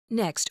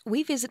Next,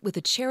 we visit with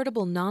a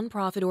charitable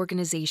nonprofit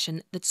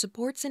organization that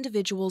supports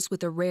individuals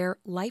with a rare,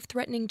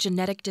 life-threatening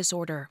genetic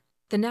disorder.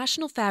 The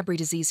National Fabry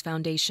Disease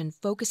Foundation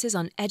focuses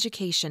on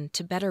education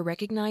to better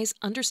recognize,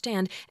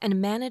 understand, and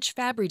manage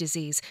Fabry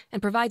disease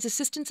and provides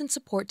assistance and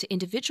support to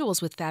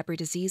individuals with Fabry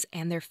disease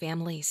and their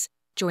families.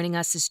 Joining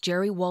us is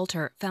Jerry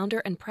Walter,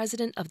 founder and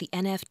president of the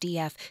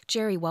NFDF.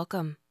 Jerry,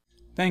 welcome.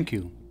 Thank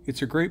you.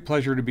 It's a great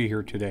pleasure to be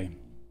here today.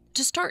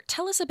 To start,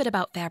 tell us a bit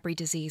about Fabry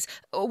disease.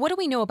 What do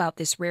we know about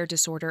this rare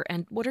disorder,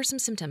 and what are some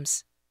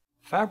symptoms?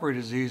 Fabry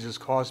disease is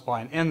caused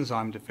by an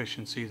enzyme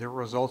deficiency that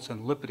results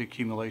in lipid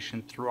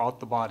accumulation throughout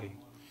the body.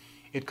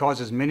 It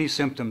causes many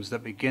symptoms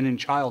that begin in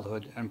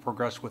childhood and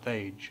progress with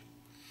age,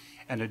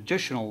 and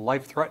additional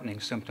life-threatening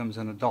symptoms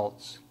in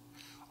adults.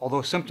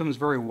 Although symptoms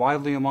vary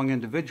widely among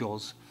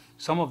individuals,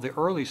 some of the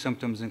early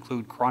symptoms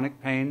include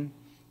chronic pain,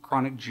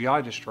 chronic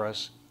GI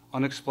distress,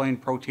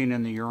 unexplained protein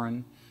in the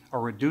urine, a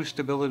reduced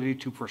ability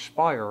to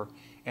perspire,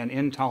 and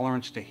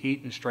intolerance to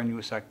heat and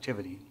strenuous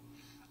activity.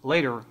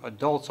 Later,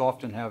 adults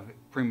often have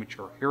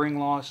premature hearing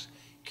loss,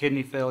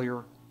 kidney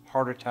failure,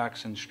 heart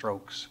attacks, and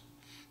strokes.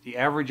 The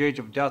average age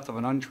of death of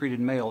an untreated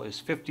male is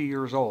 50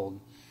 years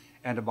old,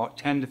 and about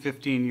 10 to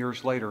 15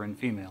 years later in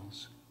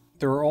females.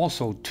 There are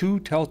also two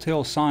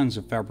telltale signs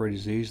of Fabry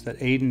disease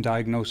that aid in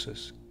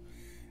diagnosis.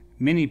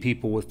 Many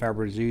people with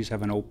Fabry disease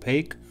have an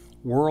opaque,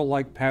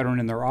 whorl-like pattern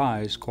in their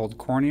eyes called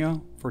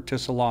cornea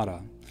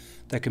verticillata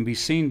that can be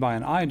seen by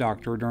an eye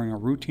doctor during a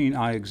routine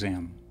eye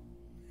exam.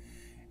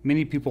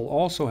 Many people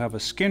also have a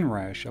skin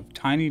rash of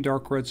tiny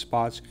dark red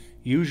spots,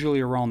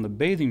 usually around the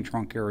bathing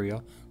trunk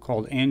area,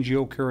 called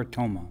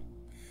angiokeratoma.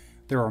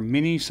 There are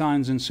many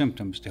signs and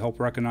symptoms to help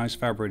recognize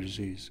Fabry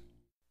disease.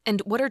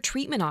 And what are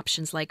treatment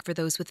options like for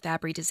those with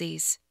Fabry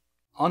disease?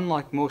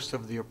 Unlike most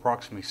of the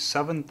approximately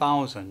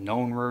 7,000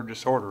 known rare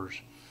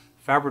disorders,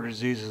 Fabry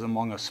disease is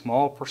among a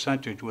small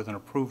percentage with an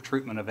approved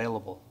treatment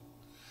available.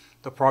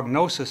 The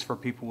prognosis for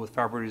people with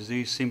Fabry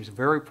disease seems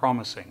very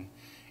promising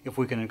if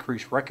we can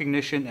increase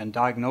recognition and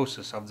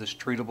diagnosis of this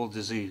treatable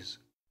disease.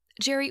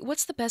 Jerry,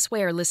 what's the best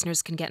way our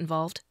listeners can get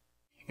involved?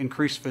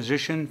 Increased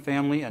physician,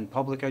 family, and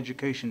public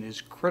education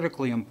is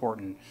critically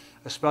important,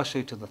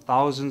 especially to the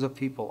thousands of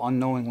people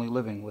unknowingly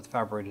living with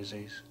Fabry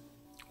disease.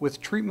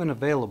 With treatment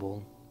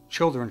available,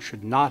 children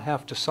should not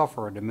have to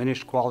suffer a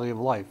diminished quality of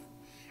life,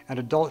 and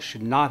adults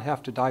should not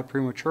have to die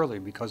prematurely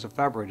because of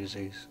Fabry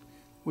disease.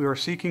 We are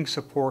seeking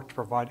support to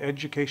provide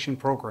education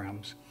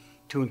programs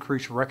to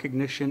increase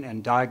recognition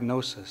and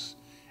diagnosis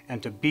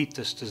and to beat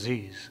this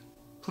disease.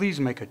 Please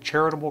make a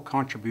charitable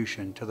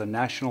contribution to the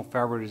National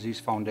Fabry Disease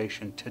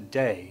Foundation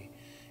today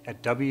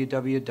at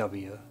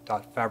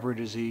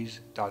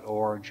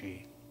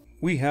www.fabrydisease.org.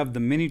 We have the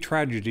many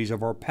tragedies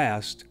of our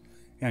past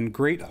and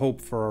great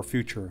hope for our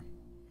future.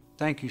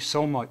 Thank you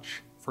so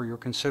much for your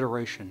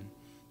consideration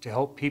to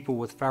help people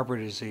with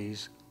Fabry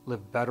disease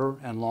live better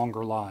and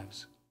longer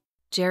lives.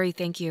 Jerry,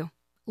 thank you.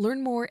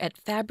 Learn more at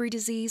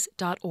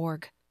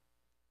fabrydisease.org.